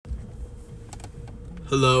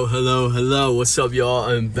Hello. What's up, y'all?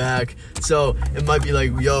 I'm back. So, it might be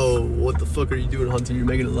like, yo, what the fuck are you doing, Hunter? You're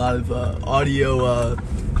making a lot of audio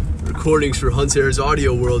recordings for Hunter's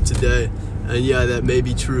Audio World today. And yeah, that may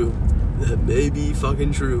be true. That may be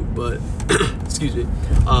fucking true, but, excuse me.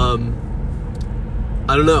 I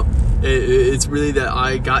don't know. It's really that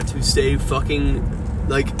I got to stay fucking,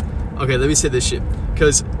 like, okay, let me say this shit.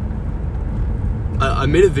 Because I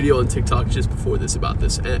made a video on TikTok just before this about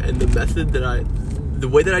this. And the method that the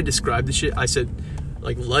way that I described the shit, I said,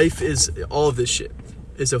 like, life is, all of this shit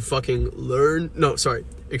is a fucking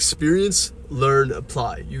experience, learn,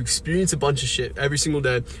 apply. You experience a bunch of shit every single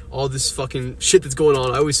day, all this fucking shit that's going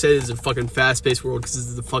on. I always say it's a fucking fast-paced world because this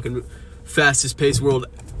is the fucking fastest-paced world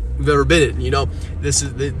we've ever been in, you know? This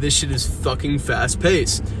shit is fucking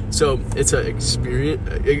fast-paced. So, it's a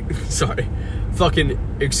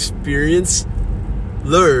fucking experience,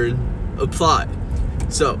 learn, apply.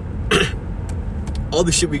 So, all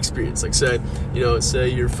the shit we experience, like say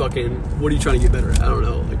you're fucking, what are you trying to get better at? I don't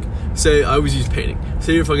know, like, say, I always use painting.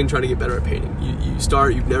 Say you're fucking trying to get better at painting.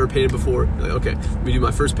 You've never painted before. You're like, okay, let me do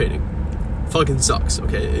my first painting. Fucking sucks,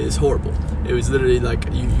 okay? It's horrible. It was literally like,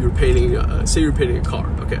 you were painting, say you were painting a car,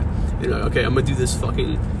 okay? And you're like, okay, I'm gonna do this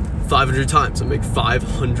fucking 500 times. I'll make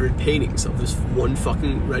 500 paintings of this one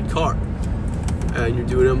fucking red car. And you're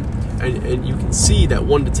doing them, and you can see that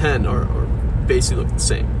 1 to 10 are basically look the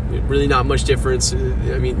same. Really not much difference. I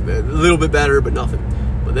mean, a little bit better, but nothing.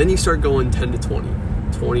 But then you start going 10 to 20,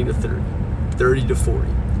 20 to 30, 30 to 40,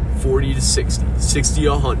 40 to 60, 60 to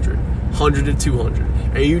 100, 100 to 200.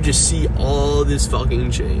 And you just see all this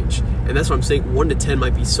fucking change. And that's what I'm saying. 1 to 10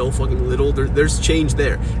 might be so fucking little. There's change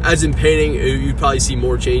there. As in painting, you'd probably see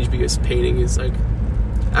more change because painting is like...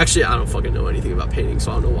 Actually, I don't fucking know anything about painting,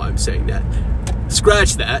 so I don't know why I'm saying that.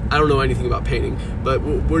 Scratch that. I don't know anything about painting, but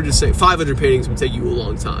we're just saying 500 paintings would take you a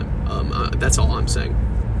long time. That's all I'm saying.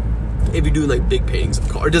 If you're doing like big paintings of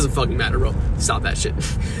a car, it doesn't fucking matter, bro. Stop that shit.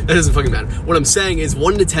 That doesn't fucking matter. What I'm saying is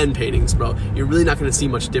 1 to 10 paintings, bro, you're really not gonna see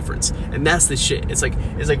much difference. And that's the shit. It's like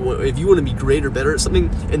if you want to be great or better at something,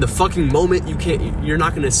 in the fucking moment, you're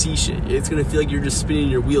not gonna see shit. It's gonna feel like you're just spinning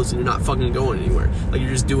your wheels and you're not fucking going anywhere. Like you're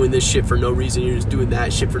just doing this shit for no reason. You're just doing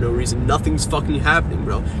that shit for no reason. Nothing's fucking happening,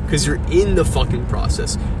 bro. Because you're in the fucking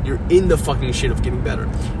process. You're in the fucking shit of getting better.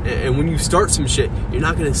 And when you start some shit, you're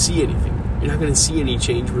not gonna see anything. You're not going to see any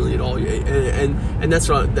change really at all. And that's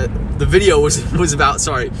what the video was about.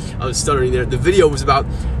 Sorry, I was stuttering there. The video was about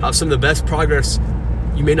how some of the best progress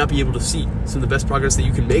you may not be able to see. Some of the best progress that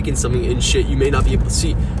you can make in something in shit you may not be able to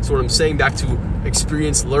see. So what I'm saying, back to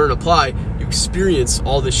experience, learn, apply, you experience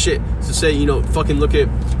all this shit. So say, fucking look at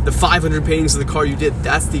the 500 paintings of the car you did.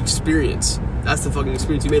 That's the experience. That's the fucking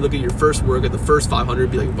experience. You may look at your first work at the first 500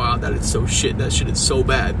 and be like, wow, that is so shit. That shit is so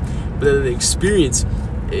bad. But then the experience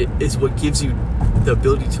is what gives you the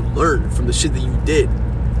ability to learn from the shit that you did.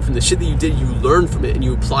 From the shit that you did, you learn from it and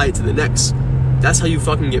you apply it to the next. That's how you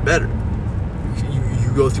fucking get better.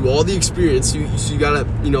 You go through all the experience. You gotta,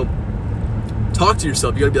 talk to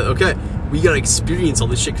yourself. You gotta be like, okay, we gotta experience all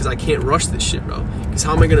this shit because I can't rush this shit, bro. Because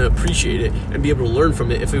how am I gonna appreciate it and be able to learn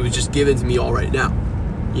from it if it was just given to me all right now?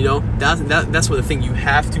 That's what the thing. You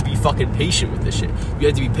have to be fucking patient with this shit. You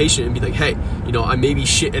have to be patient and be like, hey, I may be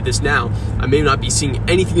shit at this now. I may not be seeing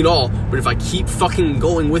anything at all, but if I keep fucking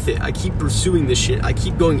going with it, I keep pursuing this shit, I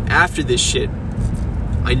keep going after this shit,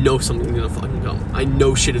 I know something's gonna fucking come. I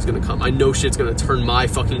know shit is gonna come. I know shit's gonna turn my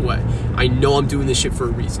fucking way. I know I'm doing this shit for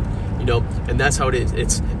a reason, And that's how it is.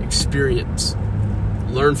 It's experience.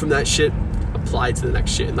 Learn from that shit. Apply to the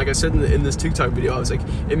next shit. And like I said in this TikTok video, I was like,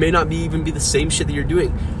 it may not even be the same shit that you're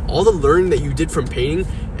doing. All the learning that you did from painting,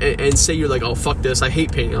 and say you're like, oh, fuck this, I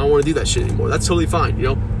hate painting, I don't want to do that shit anymore. That's totally fine,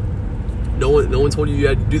 No one told you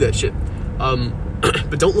had to do that shit.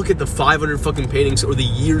 But don't look at the 500 fucking paintings or the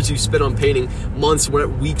years you spent on painting, months,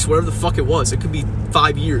 weeks, whatever the fuck it was. It could be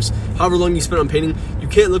 5 years. However long you spent on painting, you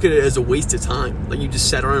can't look at it as a waste of time. Like you just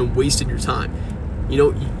sat around and wasted your time.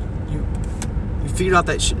 You figured out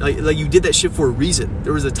that shit, like you did that shit for a reason.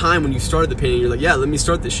 There was a time when you started the painting, you're like, yeah, let me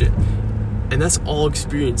start this shit. And that's all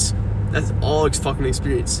experience. That's all fucking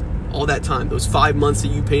experience. All that time, those 5 months that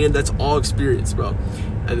you painted, that's all experience, bro.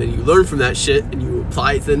 And then you learn from that shit and you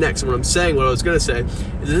apply it to the next. And what I was gonna say,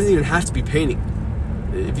 is it doesn't even have to be painting.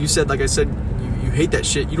 If you said, like I said, you hate that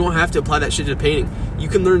shit, you don't have to apply that shit to painting. You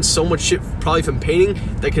can learn so much shit probably from painting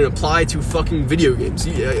that can apply to fucking video games.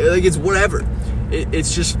 Like, it's whatever.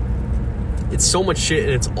 It's so much shit,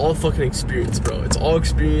 and it's all fucking experience, bro. It's all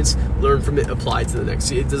experience, learn from it, apply to the next.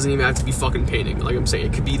 See, it doesn't even have to be fucking painting. Like I'm saying,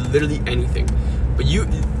 it could be literally anything. But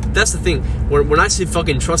that's the thing. When I say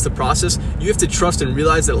fucking trust the process, you have to trust and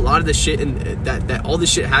realize that a lot of this shit and that all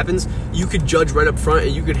this shit happens, you could judge right up front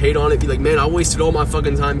and you could hate on it, be like, man, I wasted all my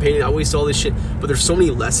fucking time painting, I wasted all this shit. But there's so many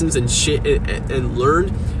lessons and shit and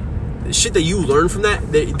learned shit that you learn from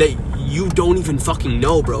that you don't even fucking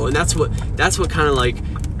know, bro. And that's what kind of like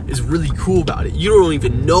is really cool about it. You don't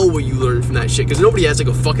even know what you learned from that shit, because nobody has like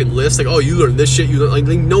a fucking list like, oh, you learned this shit, you learned,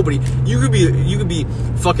 like nobody. You could be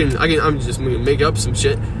fucking, I'm just gonna make up some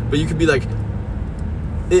shit, but you could be like,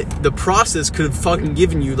 the process could have fucking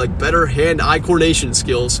given you like better eye coordination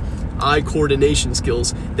skills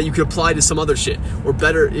that you could apply to some other shit, or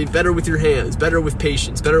better with your hands, better with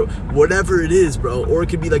patience, better whatever it is, bro. Or it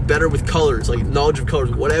could be like better with colors, like knowledge of colors,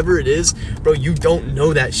 whatever it is, bro. You don't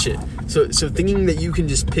know that shit. So thinking that you can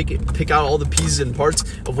just pick out all the pieces and parts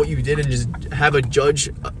of what you did and just have a judge,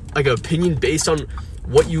 like an opinion based on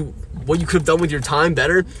what you could have done with your time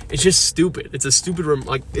better, it's just stupid. It's a stupid,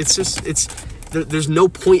 like, there's no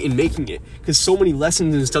point in making it, because so many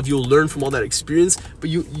lessons and stuff you'll learn from all that experience, but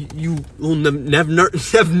you will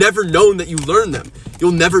have never known that you learned them.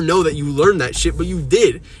 You'll never know that you learned that shit, but you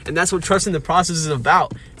did. And that's what trusting the process is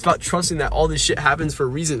about. It's about trusting that all this shit happens for a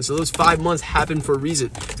reason. So those 5 months happened for a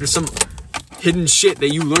reason. There's some hidden shit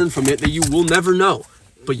that you learn from it that you will never know,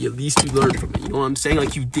 but at least you learned from it. You know what I'm saying?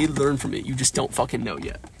 Like, you did learn from it. You just don't fucking know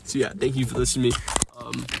yet. So yeah, thank you for listening to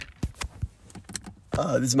me.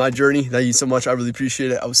 This is my journey. Thank you so much. I really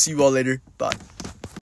appreciate it. I will see you all later. Bye.